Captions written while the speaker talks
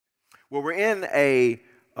Well, we're in a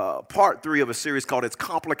part 3 of a series called It's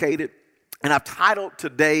Complicated, and I've titled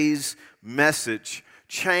today's message,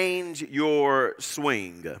 Change Your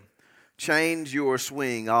Swing. Change Your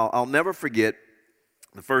Swing. I'll never forget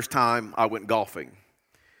the first time I went golfing.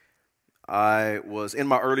 I was in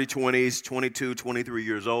my early 20s, 22, 23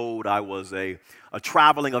 years old. I was a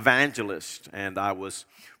traveling evangelist, and I was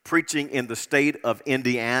preaching in the state of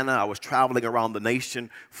Indiana. I was traveling around the nation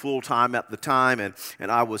full-time at the time, and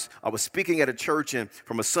I was speaking at a church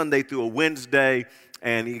from a Sunday through a Wednesday.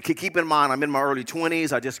 And you keep in mind, I'm in my early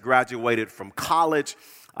 20s. I just graduated from college.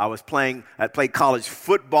 I played college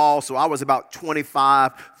football, so I was about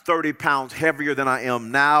 25, 30 pounds heavier than I am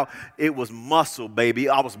now. It was muscle, baby.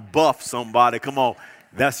 I was buff, somebody. Come on.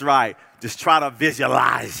 That's right. Just try to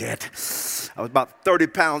visualize it. I was about 30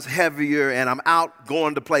 pounds heavier, and I'm out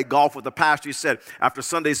going to play golf with the pastor. He said, after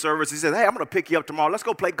Sunday service, he said, hey, I'm going to pick you up tomorrow. Let's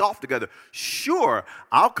go play golf together. Sure,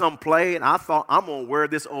 I'll come play. And I thought, I'm going to wear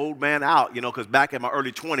this old man out, because back in my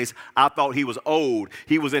early 20s, I thought he was old.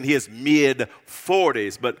 He was in his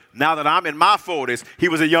mid-40s. But now that I'm in my 40s, he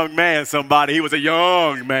was a young man, somebody. He was a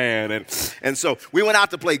young man. And so we went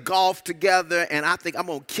out to play golf together, and I think I'm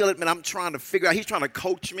going to kill it, man. I'm trying to figure out. He's trying to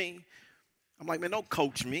coach me. I'm like, man, don't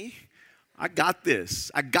coach me. I got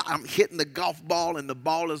this. I'm hitting the golf ball, and the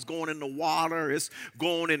ball is going in the water. It's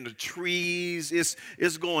going in the trees. It's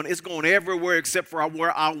going everywhere except for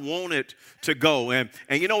where I want it to go. And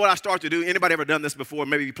you know what I start to do? Anybody ever done this before?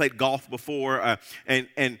 Maybe you played golf before,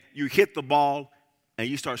 and you hit the ball, and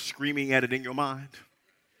you start screaming at it in your mind.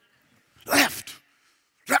 Left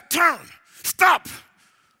turn, stop,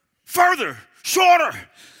 further, shorter.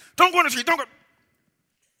 Don't go in the tree. Don't go.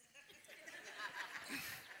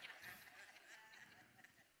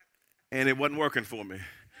 And it wasn't working for me.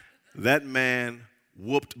 That man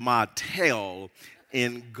whooped my tail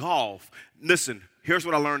in golf. Listen, here's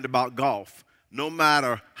what I learned about golf. No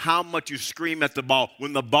matter how much you scream at the ball,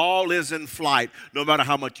 when the ball is in flight, no matter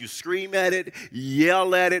how much you scream at it,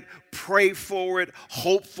 yell at it, pray for it,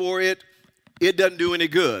 hope for it, it doesn't do any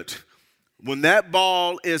good. When that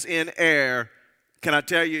ball is in air, can I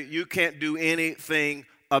tell you, you can't do anything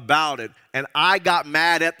about it. And I got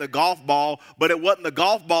mad at the golf ball, but it wasn't the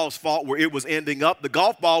golf ball's fault where it was ending up. The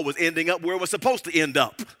golf ball was ending up where it was supposed to end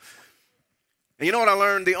up. And you know what I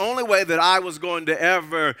learned? The only way that I was going to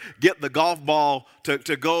ever get the golf ball to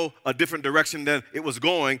go a different direction than it was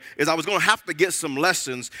going is I was going to have to get some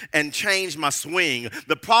lessons and change my swing.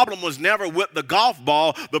 The problem was never with the golf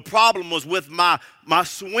ball. The problem was with my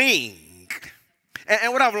swing.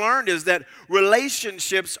 And what I've learned is that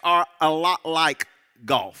relationships are a lot like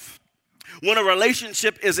golf. When a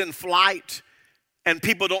relationship is in flight and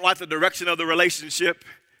people don't like the direction of the relationship,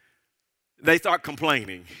 they start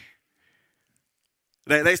complaining.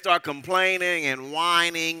 They start complaining and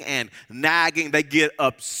whining and nagging. They get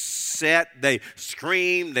upset. They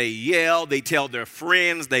scream. They yell. They tell their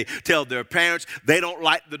friends. They tell their parents. They don't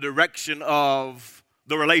like the direction of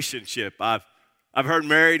the relationship. I've heard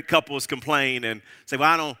married couples complain and say,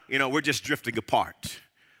 well, we're just drifting apart.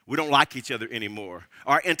 We don't like each other anymore.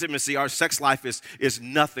 Our intimacy, our sex life is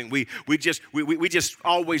nothing. We just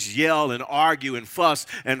always yell and argue and fuss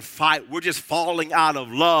and fight. We're just falling out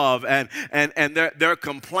of love, and they're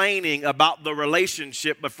complaining about the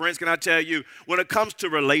relationship. But friends, can I tell you, when it comes to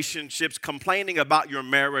relationships, complaining about your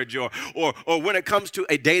marriage or when it comes to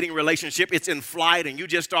a dating relationship, it's in flight, and you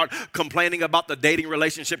just start complaining about the dating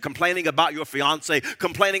relationship, complaining about your fiance,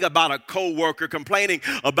 complaining about a coworker, complaining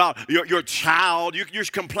about your child. You're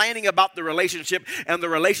complaining about the relationship, and the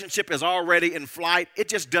relationship is already in flight. It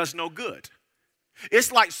just does no good. It's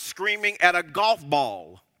like screaming at a golf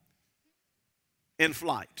ball in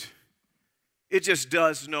flight. It just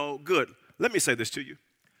does no good. Let me say this to you.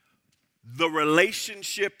 The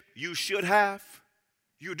relationship you should have,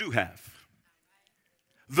 you do have.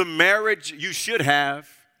 The marriage you should have,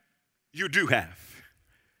 you do have.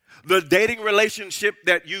 The dating relationship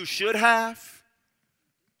that you should have,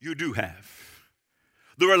 you do have.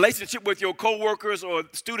 The relationship with your coworkers or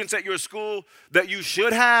students at your school that you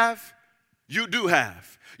should have, you do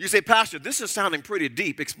have. You say, Pastor, this is sounding pretty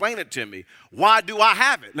deep. Explain it to me. Why do I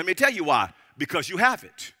have it? Let me tell you why. Because you have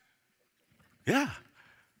it. Yeah.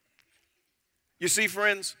 You see,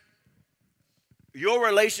 friends, your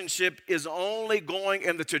relationship is only going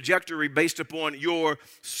in the trajectory based upon your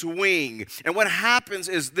swing. And what happens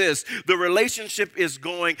is this: the relationship is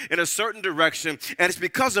going in a certain direction, and it's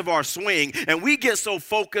because of our swing. And we get so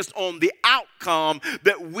focused on the outcome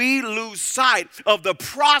that we lose sight of the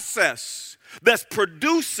process that's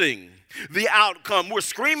producing the outcome. We're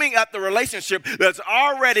screaming at the relationship that's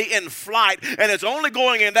already in flight, and it's only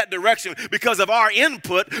going in that direction because of our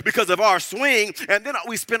input, because of our swing, and then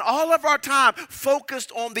we spend all of our time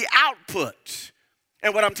focused on the output.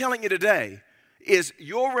 And what I'm telling you today is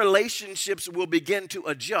your relationships will begin to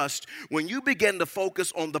adjust when you begin to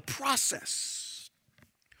focus on the process,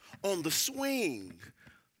 on the swing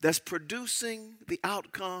that's producing the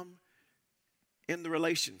outcome in the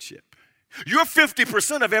relationship. You're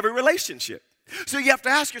 50% of every relationship. So you have to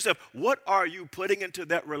ask yourself, what are you putting into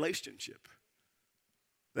that relationship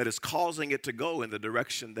that is causing it to go in the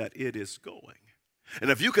direction that it is going? And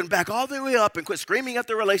if you can back all the way up and quit screaming at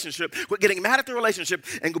the relationship, quit getting mad at the relationship,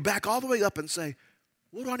 and go back all the way up and say,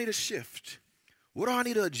 what do I need to shift? What do I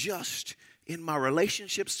need to adjust in my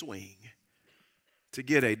relationship swing to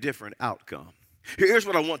get a different outcome? Here's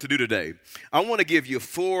what I want to do today. I want to give you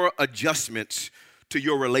 4 adjustments to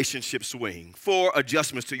your relationship swing. 4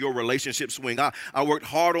 adjustments to your relationship swing. I worked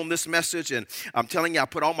hard on this message, and I'm telling you, I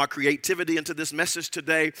put all my creativity into this message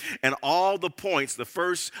today, and all the points, the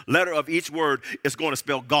first letter of each word is going to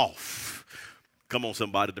spell golf. Come on,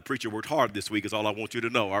 somebody. The preacher worked hard this week is all I want you to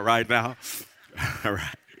know, all right now? All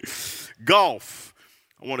right. Golf.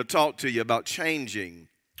 I want to talk to you about changing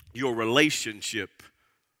your relationship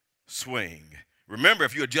swing. Remember,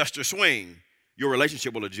 if you adjust your swing, your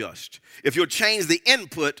relationship will adjust. If you'll change the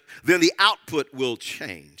input, then the output will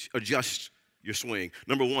change. Adjust your swing.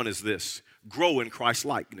 Number 1 is this: grow in Christ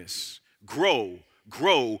likeness. Grow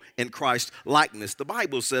in Christ likeness. The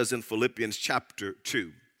Bible says in Philippians chapter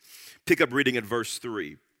 2, pick up reading at verse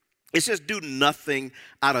 3. It says, do nothing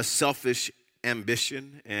out of selfish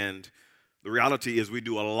ambition. And the reality is we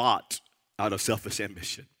do a lot out of selfish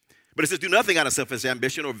ambition. But it says, do nothing out of selfish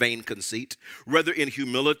ambition or vain conceit. Rather, in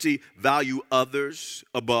humility, value others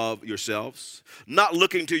above yourselves, not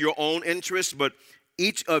looking to your own interest, but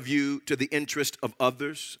each of you to the interest of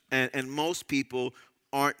others. And most people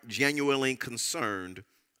aren't genuinely concerned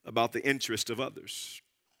about the interest of others.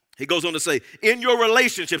 He goes on to say, in your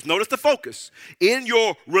relationships, notice the focus, in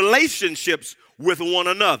your relationships with one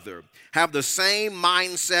another, have the same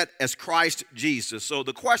mindset as Christ Jesus. So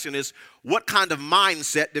the question is, what kind of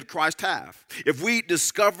mindset did Christ have? If we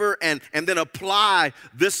discover and then apply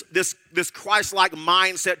this Christ-like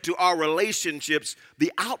mindset to our relationships,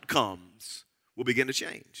 the outcomes will begin to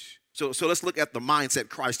change. So let's look at the mindset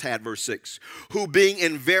Christ had, verse 6. Who being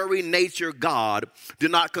in very nature God, did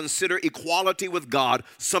not consider equality with God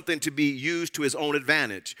something to be used to his own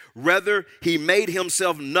advantage. Rather, he made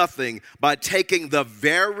himself nothing by taking the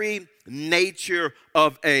very nature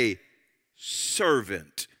of a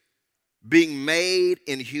servant, being made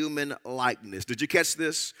in human likeness. Did you catch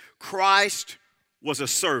this? Christ was a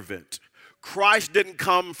servant. Christ didn't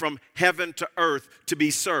come from heaven to earth to be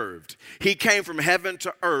served. He came from heaven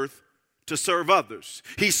to earth to serve others.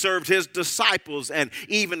 He served his disciples and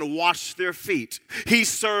even washed their feet. He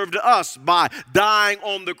served us by dying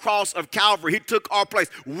on the cross of Calvary. He took our place.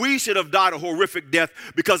 We should have died a horrific death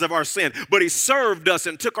because of our sin, but he served us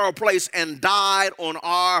and took our place and died on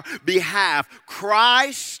our behalf.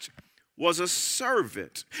 Christ was a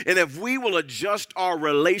servant. And if we will adjust our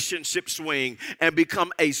relationship swing and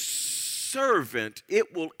become a servant,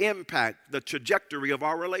 it will impact the trajectory of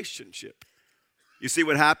our relationship. You see,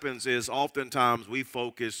 what happens is oftentimes we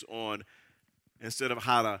focus on, instead of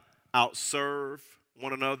how to outserve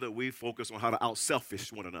one another, we focus on how to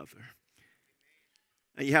outselfish one another.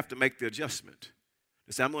 And you have to make the adjustment.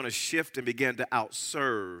 You say, I'm going to shift and begin to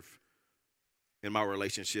outserve in my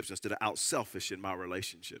relationships instead of outselfish in my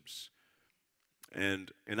relationships.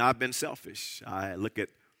 And I've been selfish. I look at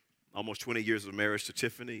almost 20 years of marriage to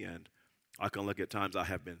Tiffany, and I can look at times I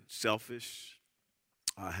have been selfish.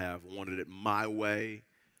 I have wanted it my way.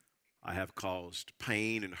 I have caused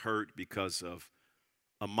pain and hurt because of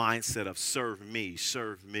a mindset of serve me,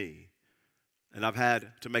 serve me. And I've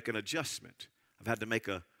had to make an adjustment. I've had to make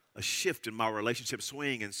a shift in my relationship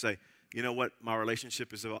swing and say, you know what my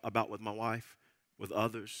relationship is about with my wife, with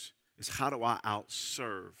others, is how do I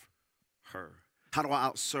outserve her? How do I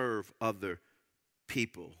outserve other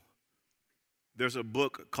people? There's a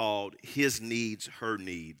book called His Needs, Her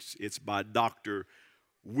Needs. It's by Dr.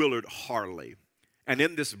 Willard Harley. And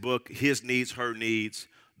in this book, His Needs, Her Needs,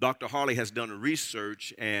 Dr. Harley has done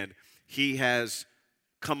research, and he has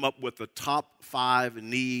come up with the top 5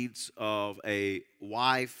 needs of a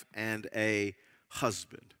wife and a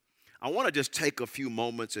husband. I want to just take a few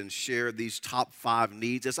moments and share these top 5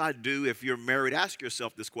 needs. As I do, if you're married, ask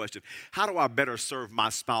yourself this question: how do I better serve my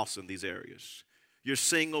spouse in these areas? You're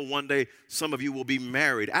single, one day some of you will be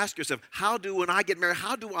married. Ask yourself, when I get married,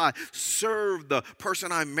 how do I serve the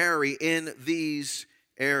person I marry in these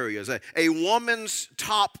areas. A woman's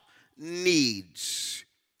top needs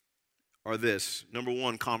are this. Number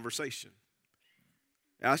one, conversation.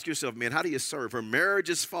 Ask yourself, man, how do you serve her?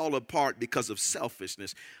 Marriages fall apart because of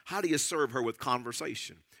selfishness. How do you serve her with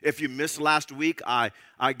conversation? If you missed last week, I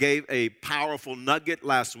gave a powerful nugget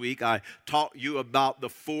last week. I taught you about the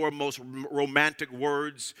four most romantic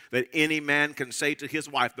words that any man can say to his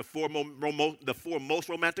wife, the four most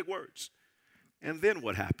romantic words. And then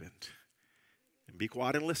what happened? And be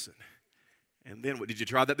quiet and listen. And then what? Did you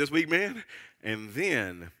try that this week, man? And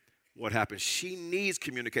then what happens? She needs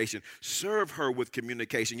communication. Serve her with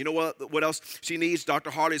communication. You know what else she needs? Dr.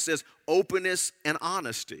 Harley says openness and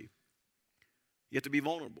honesty. You have to be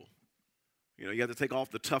vulnerable. You know, you have to take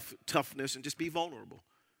off the toughness and just be vulnerable.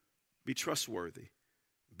 Be trustworthy.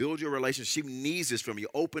 Build your relationship. She needs this from you.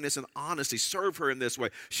 Openness and honesty. Serve her in this way.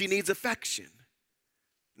 She needs affection.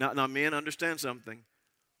 Now, men, understand something.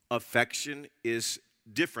 Affection is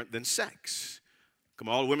different than sex. Come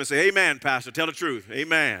on, all the women say, amen, Pastor. Tell the truth.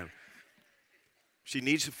 Amen. She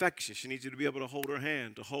needs affection. She needs you to be able to hold her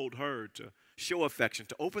hand, to hold her, to show affection,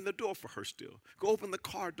 to open the door for her still. Go open the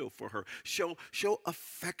car door for her. Show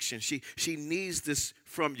affection. She needs this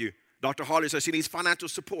from you. Dr. Harley says she needs financial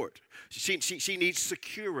support. She needs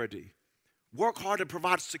security. Work hard to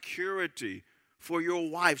provide security for your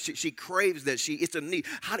wife. She craves that. It's a need.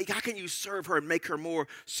 How can you serve her and make her more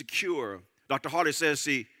secure? Dr. Harley says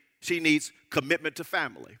she needs commitment to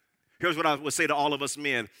family. Here's what I would say to all of us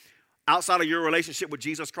men. Outside of your relationship with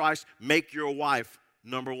Jesus Christ, make your wife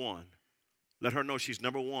number one. Let her know she's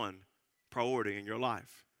number one priority in your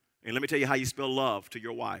life. And let me tell you how you spell love to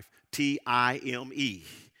your wife. T-I-M-E,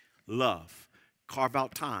 love. Carve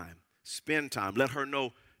out time. Spend time. Let her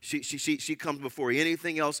know she comes before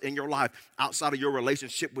anything else in your life outside of your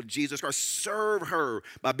relationship with Jesus Christ. Serve her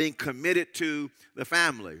by being committed to the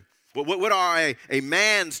family. What are a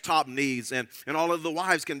man's top needs? And all of the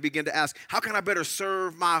wives can begin to ask, how can I better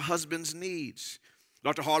serve my husband's needs?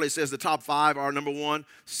 Dr. Harley says the top 5 are, number 1,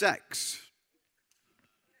 sex.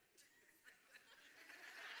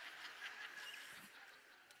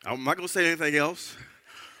 I'm not going to say anything else.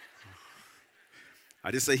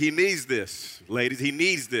 I just say he needs this. Ladies, he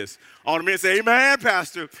needs this. All the men say, amen,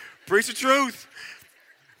 Pastor. Preach the truth.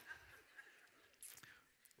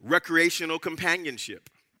 Recreational companionship.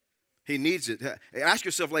 He needs it. Ask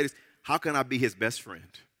yourself, ladies, how can I be his best friend?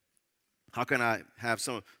 How can I have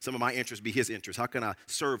some of my interests be his interests? How can I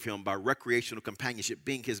serve him by recreational companionship,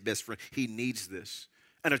 being his best friend? He needs this.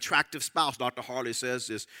 An attractive spouse, Dr. Harley says,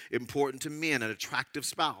 is important to men, an attractive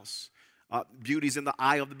spouse. Beauty's in the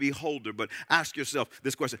eye of the beholder, but ask yourself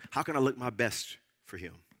this question, how can I look my best for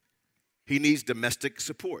him? He needs domestic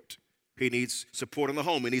support. He needs support in the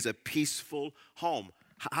home. He needs a peaceful home.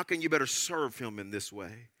 How can you better serve him in this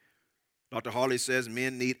way? Dr. Harley says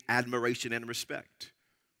men need admiration and respect.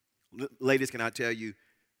 Ladies, can I tell you,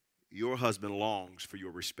 your husband longs for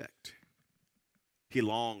your respect. He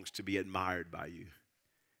longs to be admired by you.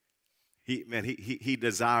 He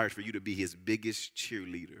desires for you to be his biggest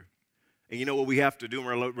cheerleader. And you know what we have to do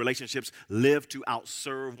in relationships? Live to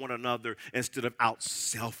outserve one another instead of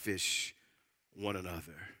outselfish one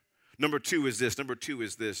another. Number 2 is this.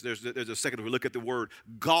 There's a second. We look at the word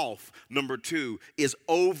golf. Number 2 is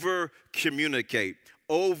over-communicate.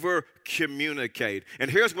 Over-communicate. And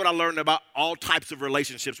here's what I learned about all types of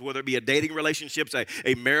relationships, whether it be a dating relationship,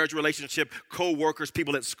 a marriage relationship, co-workers,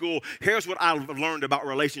 people at school. Here's what I've learned about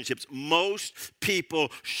relationships. Most people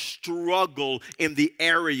struggle in the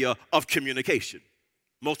area of communication.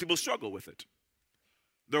 Most people struggle with it.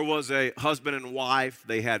 There was a husband and wife.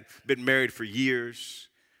 They had been married for years.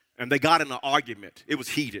 And they got in an argument. It was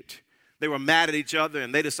heated. They were mad at each other,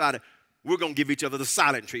 and they decided, we're going to give each other the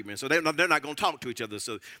silent treatment. So they're not going to talk to each other.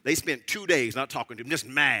 So they spent 2 days not talking to them, just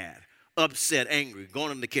mad, upset, angry,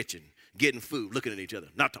 going in the kitchen, getting food, looking at each other,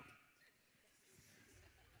 not talking.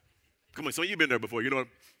 Come on, so you've been there before, you know what?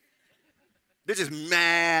 They're just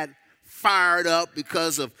mad, fired up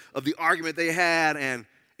because of the argument they had. And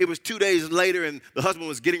it was 2 days later, and the husband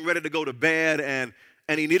was getting ready to go to bed, and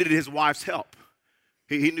he needed his wife's help.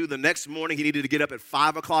 He knew the next morning he needed to get up at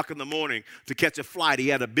 5 o'clock in the morning to catch a flight. He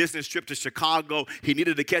had a business trip to Chicago. He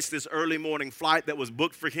needed to catch this early morning flight that was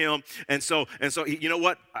booked for him. And so you know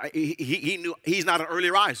what? He knew he's not an early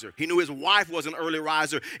riser. He knew his wife was an early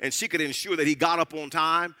riser, and she could ensure that he got up on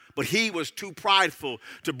time. But he was too prideful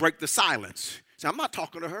to break the silence. So I'm not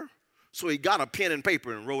talking to her. So he got a pen and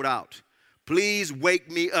paper and wrote out, please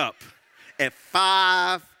wake me up at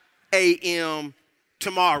 5 a.m.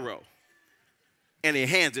 tomorrow. And he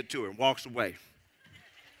hands it to her and walks away.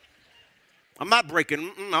 I'm not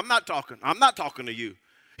talking to you.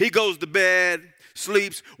 He goes to bed,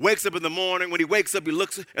 sleeps, wakes up in the morning. When he wakes up, he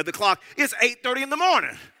looks at the clock. It's 8:30 in the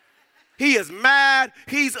morning. He is mad.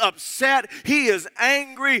 He's upset. He is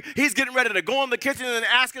angry. He's getting ready to go in the kitchen and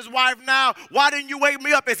ask his wife now, why didn't you wake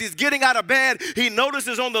me up? As he's getting out of bed, he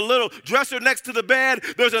notices on the little dresser next to the bed,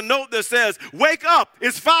 there's a note that says, wake up,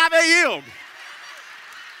 it's 5 a.m.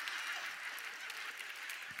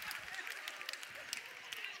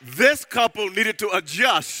 This couple needed to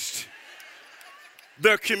adjust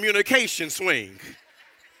their communication swing.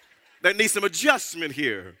 There needs some adjustment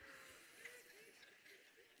here.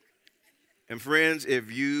 And friends,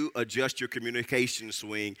 if you adjust your communication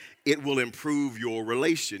swing, it will improve your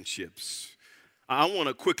relationships. I want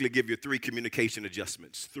to quickly give you 3 communication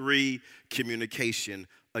adjustments. 3 communication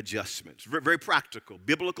adjustments. Very practical,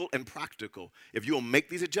 biblical and practical. If you'll make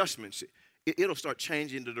these adjustments, it'll start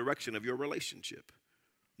changing the direction of your relationship.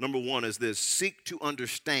 Number 1 is this: seek to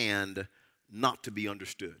understand, not to be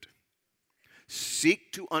understood.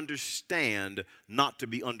 Seek to understand, not to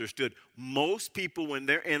be understood. Most people, when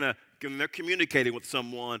they're communicating with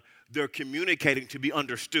someone, they're communicating to be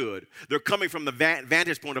understood. They're coming from the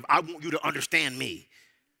vantage point of, I want you to understand me.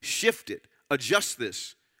 Shift it. Adjust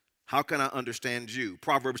this. How can I understand you?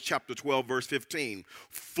 Proverbs chapter 12, verse 15.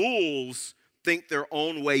 Fools think their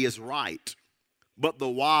own way is right, but the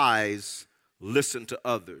wise listen to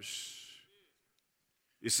others.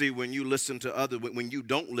 You see, when you listen to others, when you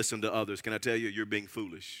don't listen to others, can I tell you, you're being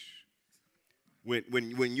foolish.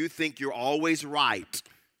 When you think you're always right,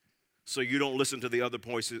 so you don't listen to the other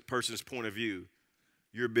person's point of view,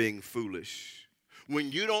 you're being foolish.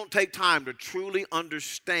 When you don't take time to truly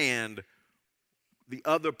understand the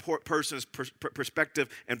other person's perspective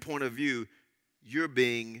and point of view, you're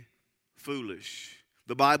being foolish.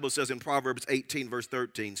 The Bible says in Proverbs 18, verse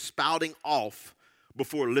 13, spouting off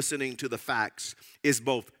before listening to the facts is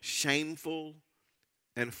both shameful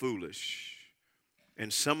and foolish.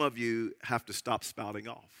 And some of you have to stop spouting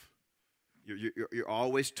off. You're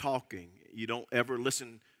always talking. You don't ever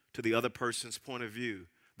listen to the other person's point of view.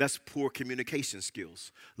 That's poor communication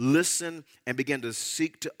skills. Listen and begin to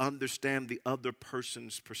seek to understand the other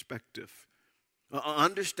person's perspective.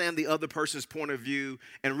 Understand the other person's point of view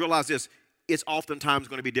and realize this: it's oftentimes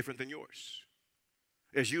going to be different than yours.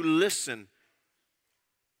 As you listen,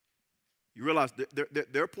 you realize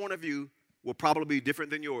their point of view will probably be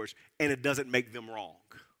different than yours, and it doesn't make them wrong.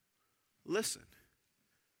 Listen.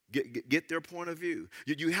 Get their point of view.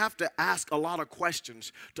 You have to ask a lot of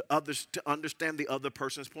questions to others to understand the other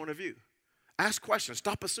person's point of view. Ask questions.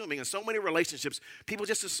 Stop assuming. In so many relationships, people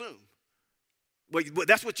just assume. Well,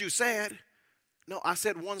 that's what you said. No, I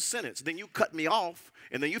said one sentence. Then you cut me off,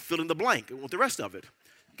 and then you fill in the blank with the rest of it.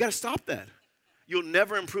 You got to stop that. You'll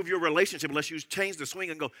never improve your relationship unless you change the swing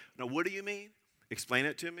and go, now, what do you mean? Explain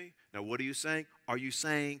it to me. Now, what are you saying? Are you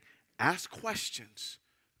saying, ask questions?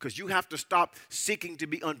 Because you have to stop seeking to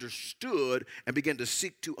be understood and begin to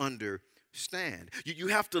seek to understand. You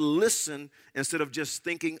have to listen instead of just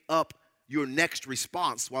thinking up your next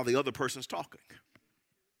response while the other person's talking.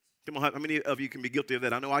 Come on, how many of you can be guilty of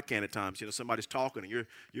that? I know I can at times. You know, somebody's talking and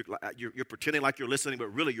you're pretending like you're listening,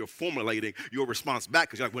 but really you're formulating your response back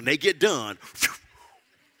because you're like, when they get done,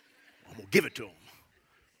 I'm going to give it to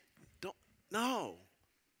them. No.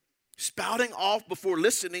 Spouting off before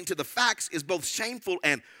listening to the facts is both shameful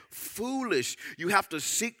and foolish. You have to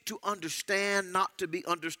seek to understand, not to be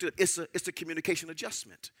understood. It's a communication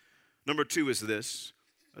adjustment. Number 2 is this.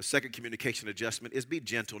 A second communication adjustment is be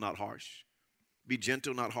gentle, not harsh. Be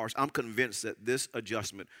gentle, not harsh. I'm convinced that this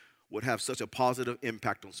adjustment would have such a positive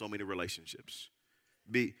impact on so many relationships.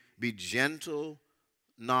 Be gentle,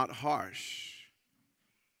 not harsh.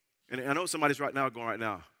 And I know somebody's right now going right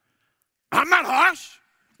now, I'm not harsh.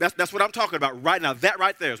 That's what I'm talking about right now. That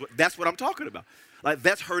right there, that's what I'm talking about. Like,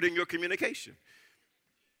 that's hurting your communication.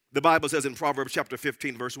 The Bible says in Proverbs chapter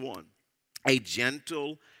 15, verse 1, a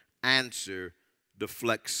gentle answer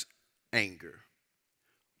deflects anger,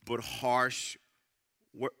 but harsh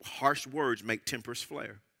words make tempers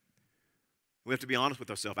flare. We have to be honest with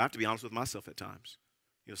ourselves. I have to be honest with myself at times.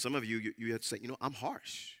 You know, some of you have to say, I'm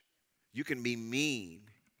harsh. You can be mean.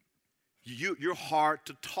 You're hard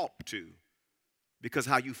to talk to. Because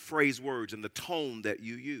how you phrase words and the tone that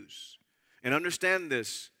you use. And understand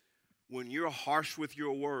this, when you're harsh with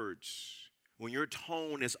your words, when your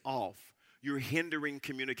tone is off, you're hindering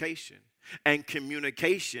communication. And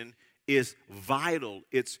communication is vital.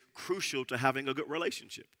 It's crucial to having a good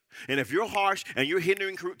relationship. And if you're harsh and you're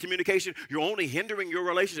hindering communication, you're only hindering your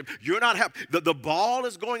relationship. You're not happy. The ball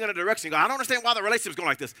is going in a direction. You go, I don't understand why the relationship's going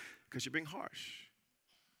like this. Because you're being harsh.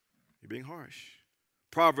 You're being harsh.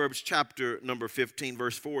 Proverbs chapter number 15,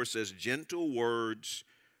 verse 4 says, gentle words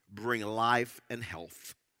bring life and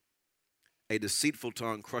health. A deceitful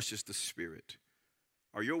tongue crushes the spirit.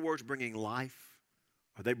 Are your words bringing life?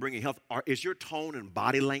 Are they bringing health? Is your tone and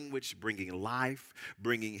body language bringing life,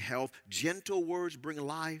 bringing health? Gentle words bring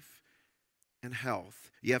life and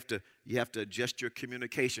health. You have to adjust your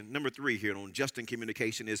communication. Number 3 here on adjusting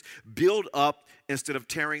communication is build up instead of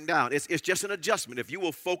tearing down. It's just an adjustment. If you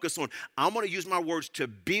will focus on, I'm going to use my words to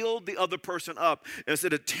build the other person up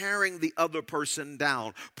instead of tearing the other person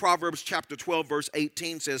down. Proverbs chapter 12 verse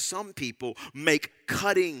 18 says some people make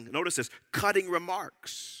notice this, cutting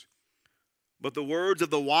remarks. But the words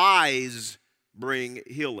of the wise bring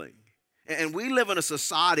healing. And we live in a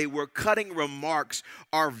society where cutting remarks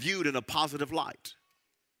are viewed in a positive light.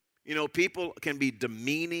 You know, people can be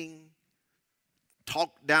demeaning,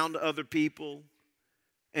 talk down to other people,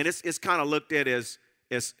 and it's kind of looked at as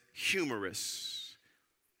humorous.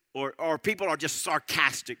 Or people are just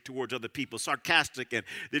sarcastic towards other people, sarcastic, and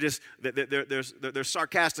they're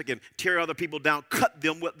sarcastic and tear other people down, cut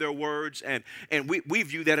them with their words, and we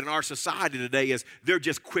view that in our society today as they're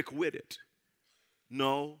just quick-witted.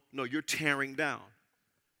 No, you're tearing down.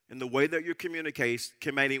 And the way that you're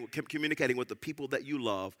communicating with the people that you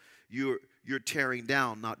love, you're tearing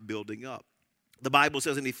down, not building up. The Bible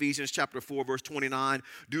says in Ephesians chapter 4, verse 29,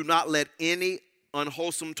 do not let any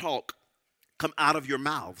unwholesome talk come out of your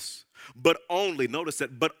mouths, but only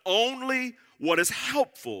what is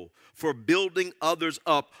helpful for building others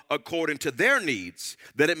up according to their needs,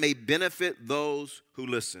 that it may benefit those who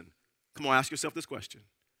listen. Come on, ask yourself this question.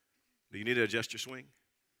 Do you need to adjust your swing?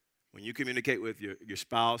 When you communicate with your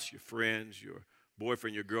spouse, your friends, your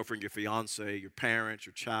boyfriend, your girlfriend, your fiance, your parents,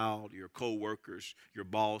 your child, your co-workers, your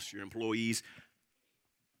boss, your employees,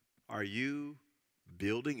 are you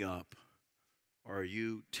building up or are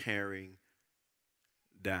you tearing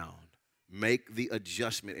down? Make the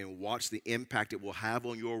adjustment and watch the impact it will have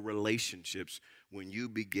on your relationships when you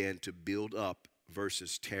begin to build up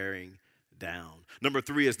versus tearing down. Number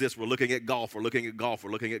 3 is this. We're looking at golf.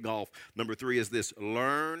 Number 3 is this.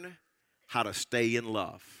 Learn how to stay in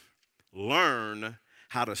love. Learn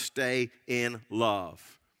how to stay in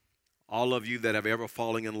love. All of you that have ever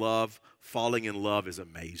fallen in love is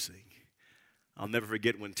amazing. I'll never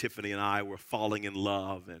forget when Tiffany and I were falling in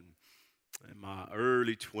love, and in my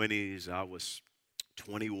early 20s, I was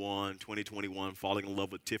 21, falling in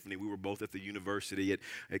love with Tiffany. We were both at the university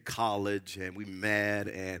at college, and we met,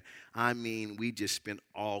 and we just spent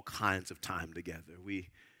all kinds of time together.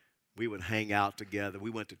 We would hang out together. We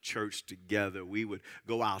went to church together. We would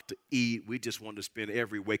go out to eat. We just wanted to spend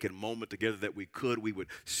every waking moment together that we could. We would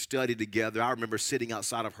study together. I remember sitting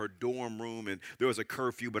outside of her dorm room, and there was a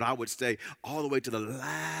curfew, but I would stay all the way to the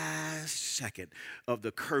last second of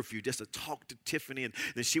the curfew just to talk to Tiffany, and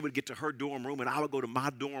then she would get to her dorm room, and I would go to my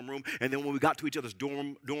dorm room, and then when we got to each other's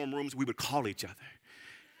dorm rooms, we would call each other.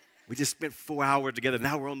 We just spent 4 hours together.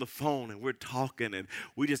 Now we're on the phone and we're talking, and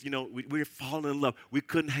we just, we're falling in love. We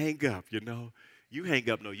couldn't hang up, You hang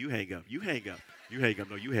up, no, you hang up. You hang up. You hang up,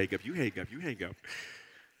 no, you hang up. You hang up. You hang up.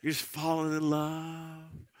 You're just falling in love.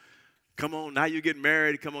 Come on, now you get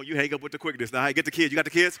married. Come on, you hang up with the quickness. Now, get the kids. You got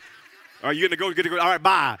the kids? All right, you're going to go. All right,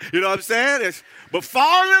 bye. You know what I'm saying? But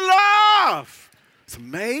falling in love. It's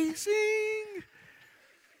amazing.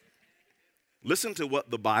 Listen to what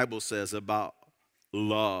the Bible says about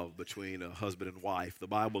love between a husband and wife. The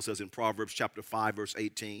Bible says in Proverbs chapter 5, verse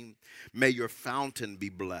 18, may your fountain be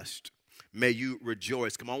blessed. May you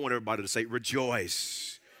rejoice. Come on, I want everybody to say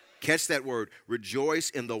rejoice. Catch that word. Rejoice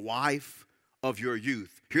in the wife of your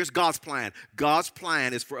youth. Here's God's plan. God's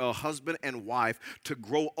plan is for a husband and wife to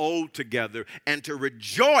grow old together and to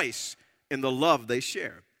rejoice in the love they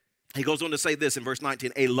share. He goes on to say this in verse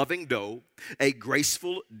 19, a loving doe, a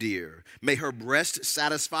graceful deer. May her breast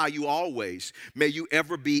satisfy you always. May you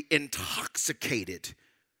ever be intoxicated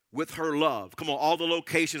with her love. Come on, all the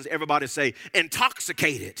locations, everybody say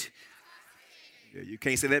intoxicated. Yeah, you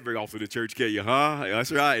can't say that very often in church, can you, huh?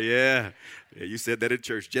 That's right, yeah. You said that in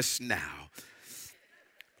church just now.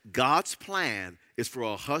 God's plan is for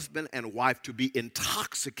a husband and wife to be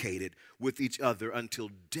intoxicated with each other until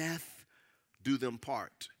death do them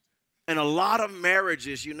part. And a lot of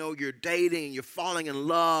marriages, you're dating, you're falling in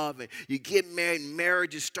love, and you get married, and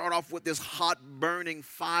marriages start off with this hot, burning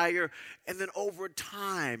fire. And then over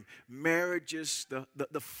time, marriages,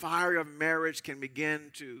 the fire of marriage can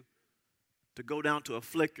begin to go down to a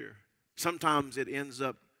flicker. Sometimes it ends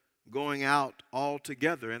up going out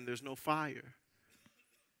altogether, and there's no fire.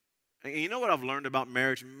 And you know what I've learned about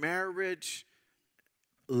marriage? Marriage,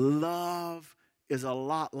 love is a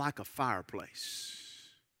lot like a fireplace.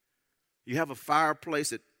 You have a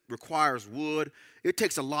fireplace that requires wood. It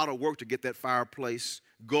takes a lot of work to get that fireplace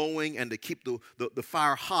going and to keep the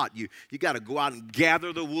fire hot. You got to go out and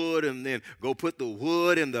gather the wood and then go put the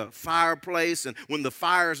wood in the fireplace. And when the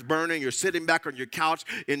fire's burning, you're sitting back on your couch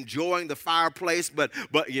enjoying the fireplace. But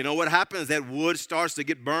you know what happens? That wood starts to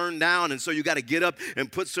get burned down. And so you got to get up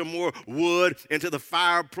and put some more wood into the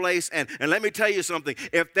fireplace. And let me tell you something.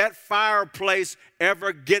 If that fireplace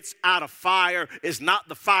ever gets out of fire, it's not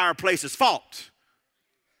the fireplace's fault.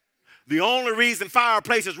 The only reason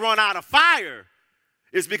fireplaces run out of fire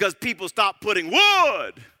is because people stop putting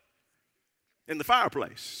wood in the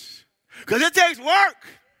fireplace. Because it takes work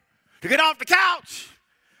to get off the couch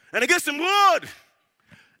and to get some wood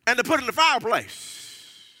and to put it in the fireplace.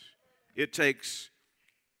 It takes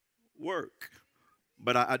work.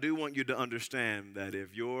 But I do want you to understand that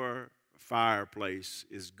if your fireplace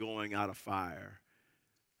is going out of fire,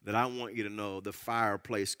 that I want you to know the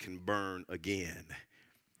fireplace can burn again.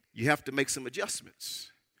 You have to make some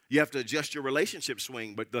adjustments. You have to adjust your relationship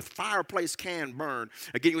swing, but the fireplace can burn.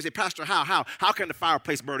 Again, you say, Pastor, how? How can the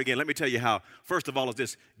fireplace burn again? Let me tell you how. First of all is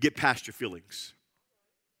this: get past your feelings.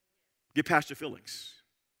 Get past your feelings.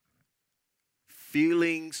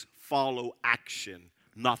 Feelings follow action,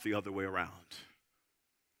 not the other way around.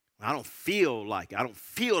 I don't feel like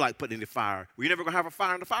putting in the fire. Well, you're never going to have a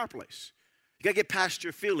fire in the fireplace. You got to get past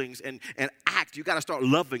your feelings and act. You got to start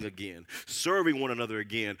loving again, serving one another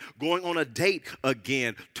again, going on a date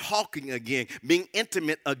again, talking again, being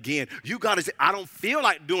intimate again. You got to say, I don't feel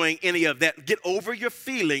like doing any of that. Get over your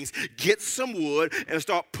feelings, get some wood, and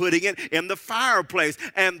start putting it in the fireplace,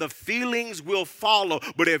 and the feelings will follow.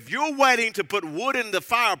 But if you're waiting to put wood in the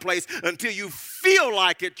fireplace until you feel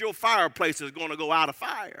like it, your fireplace is going to go out of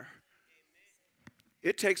fire.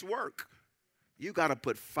 It takes work. You got to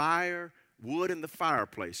put wood in the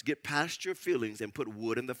fireplace. Get past your feelings and put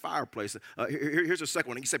wood in the fireplace. Here's a second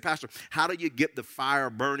one. You say, Pastor, how do you get the fire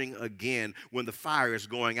burning again when the fire is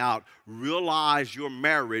going out? Realize your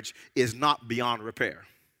marriage is not beyond repair.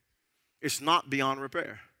 It's not beyond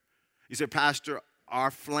repair. You say, Pastor, our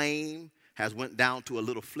flame has went down to a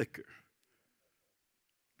little flicker.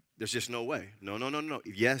 There's just no way. No.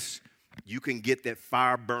 Yes, you can get that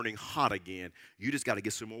fire burning hot again. You just got to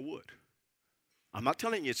get some more wood. I'm not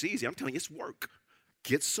telling you it's easy. I'm telling you it's work.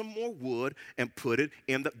 Get some more wood and put it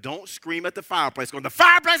in the, don't scream at the fireplace going, the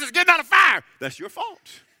fireplace is getting out of fire. That's your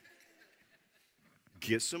fault.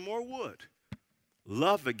 Get some more wood.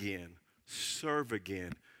 Love again. Serve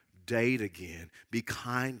again. Date again. Be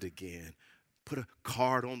kind again. Put a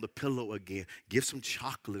card on the pillow again. Give some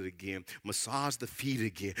chocolate again. Massage the feet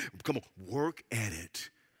again. Come on, work at it.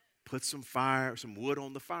 Put some wood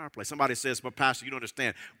on the fireplace. Somebody says, but Pastor, you don't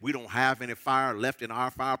understand. We don't have any fire left in our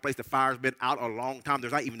fireplace. The fire's been out a long time.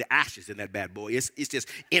 There's not even the ashes in that bad boy. It's just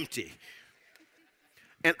empty.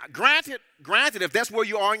 And granted, if that's where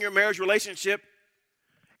you are in your marriage relationship,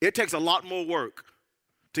 it takes a lot more work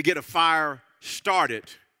to get a fire started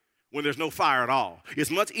when there's no fire at all.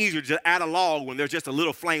 It's much easier to add a log when there's just a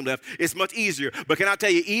little flame left. It's much easier. But can I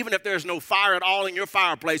tell you, even if there's no fire at all in your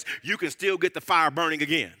fireplace, you can still get the fire burning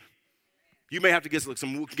again. You may have to get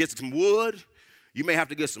some wood. You may have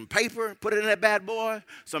to get some paper, put it in that bad boy,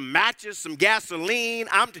 some matches, some gasoline.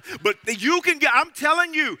 I'm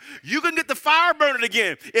telling you, you can get the fire burning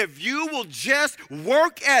again if you will just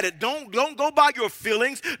work at it. Don't go by your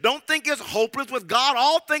feelings. Don't think it's hopeless with God.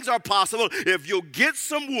 All things are possible if you'll get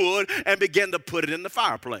some wood and begin to put it in the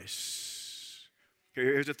fireplace.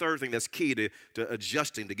 Here's the third thing that's key to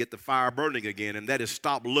adjusting to get the fire burning again, and that is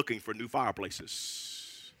stop looking for new fireplaces.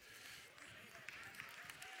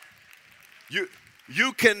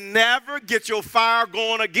 You can never get your fire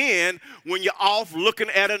going again when you're off looking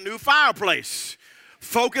at a new fireplace.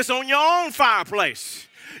 Focus on your own fireplace.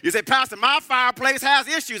 You say, Pastor, my fireplace has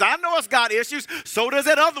issues. I know it's got issues. So does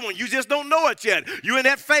that other one. You just don't know it yet. You're in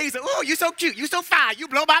that phase of, oh, you're so cute. You're so fine. You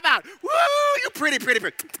blow my mind. Woo, you're pretty.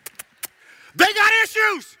 They got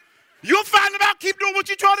issues. You'll find them out. Keep doing what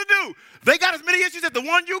you're trying to do. They got as many issues as the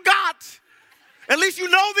one you got. At least you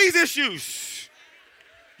know these issues.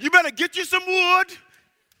 You better get you some wood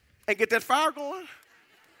and get that fire going.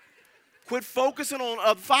 Quit focusing on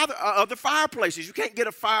other fireplaces. You can't get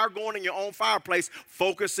a fire going in your own fireplace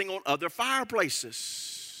focusing on other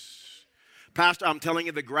fireplaces. Pastor, I'm telling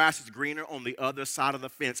you the grass is greener on the other side of the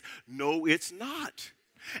fence. No, it's not.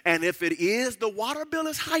 And if it is, the water bill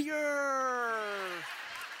is higher.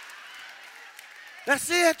 That's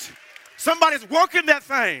it. Somebody's working that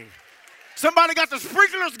thing. Somebody got the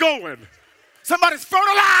sprinklers going. Somebody's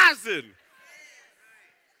fertilizing.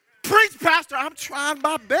 Preach, Pastor. I'm trying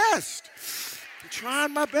my best.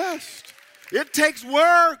 It takes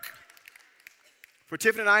work. For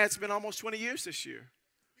Tiffany and I, it's been almost 20 years this year.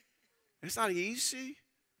 It's not easy.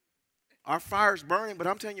 Our fire's burning, but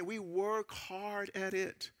I'm telling you, we work hard at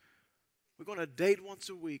it. We're going to date once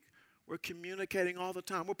a week. We're communicating all the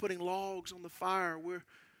time. We're putting logs on the fire. We're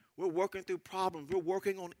working through problems. We're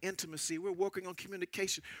working on intimacy. We're working on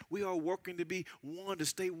communication. We are working to be one, to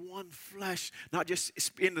stay one flesh, not just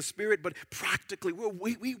in the spirit, but practically.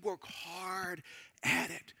 We work hard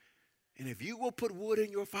at it. And if you will put wood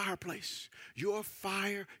in your fireplace, your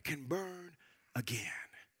fire can burn again.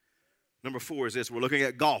 Number 4 is this. We're looking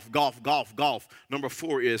at golf. Number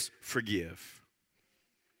 4 is forgive.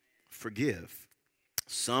 Forgive.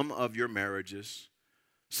 Some of your marriages,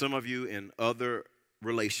 some of you in other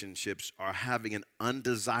relationships are having an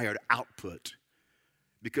undesired output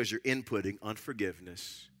because you're inputting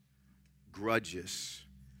unforgiveness, grudges,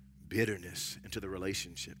 bitterness into the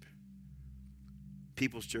relationship.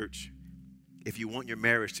 People's Church, if you want your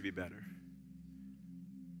marriage to be better,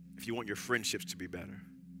 if you want your friendships to be better,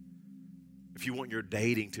 if you want your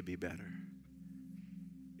dating to be better,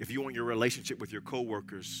 if you want your relationship with your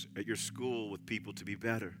coworkers at your school with people to be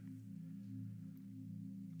better,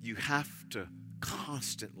 you have to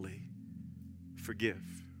constantly forgive.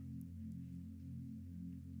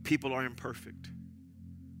 People are imperfect.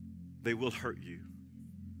 They will hurt you.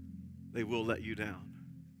 They will let you down.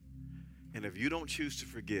 And if you don't choose to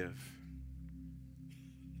forgive,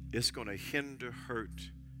 it's going to hinder,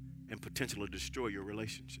 hurt, and potentially destroy your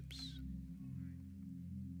relationships.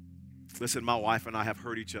 Listen, my wife and I have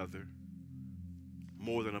hurt each other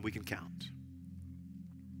more than we can count.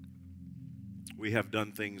 We have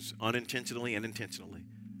done things unintentionally and intentionally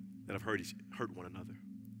that have hurt one another.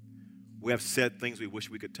 We have said things we wish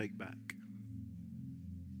we could take back.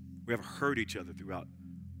 We have hurt each other throughout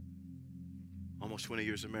almost 20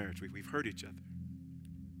 years of marriage. We've hurt each other.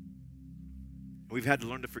 And we've had to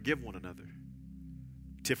learn to forgive one another.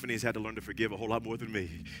 Tiffany's had to learn to forgive a whole lot more than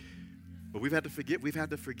me. But we've had to forgive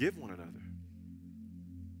one another.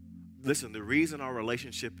 Listen, the reason our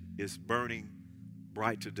relationship is burning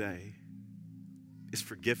bright today is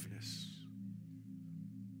forgiveness.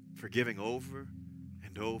 Forgiving over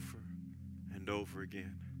and over and over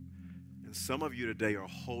again. And some of you today are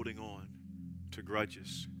holding on to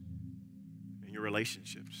grudges in your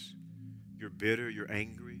relationships. You're bitter, you're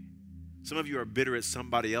angry. Some of you are bitter at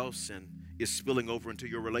somebody else and it's spilling over into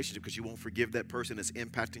your relationship because you won't forgive that person that's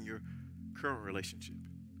impacting your current relationship.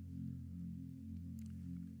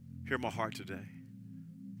 Hear my heart today.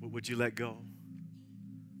 Would you let go?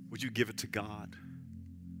 Would you give it to God?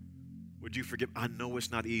 Would you forgive? I know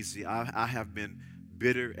it's not easy. I have been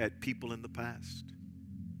bitter at people in the past.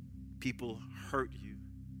 People hurt you,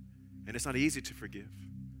 and it's not easy to forgive.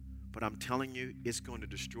 But I'm telling you, it's going to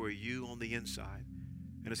destroy you on the inside,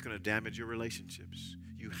 and it's going to damage your relationships.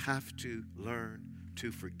 You have to learn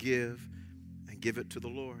to forgive and give it to the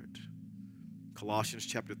Lord. Colossians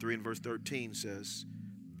chapter 3 and verse 13 says,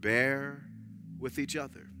 bear with each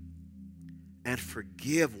other and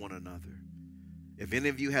forgive one another. If any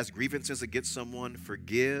of you has grievances against someone,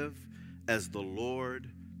 forgive as the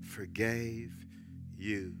Lord forgave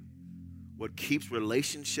you. What keeps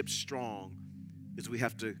relationships strong is we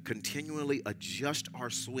have to continually adjust our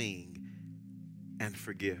swing and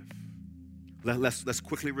forgive. Let's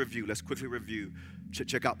quickly review.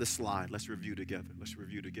 Check out this slide. Let's review together.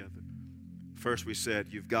 First, we said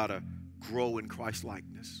you've got to grow in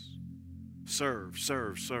Christ-likeness. Serve.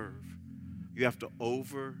 You have to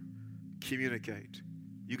over-communicate.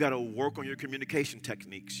 You got to work on your communication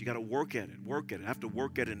techniques. You got to work at it. I have to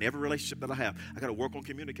work at it in every relationship that I have. I got to work on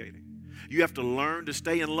communicating. You have to learn to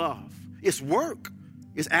stay in love. It's work.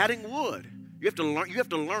 It's adding wood. You have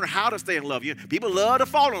to learn how to stay in love. People love to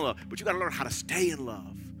fall in love, but you got to learn how to stay in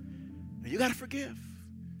love. And you got to forgive.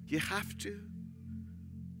 You have to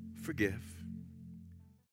forgive.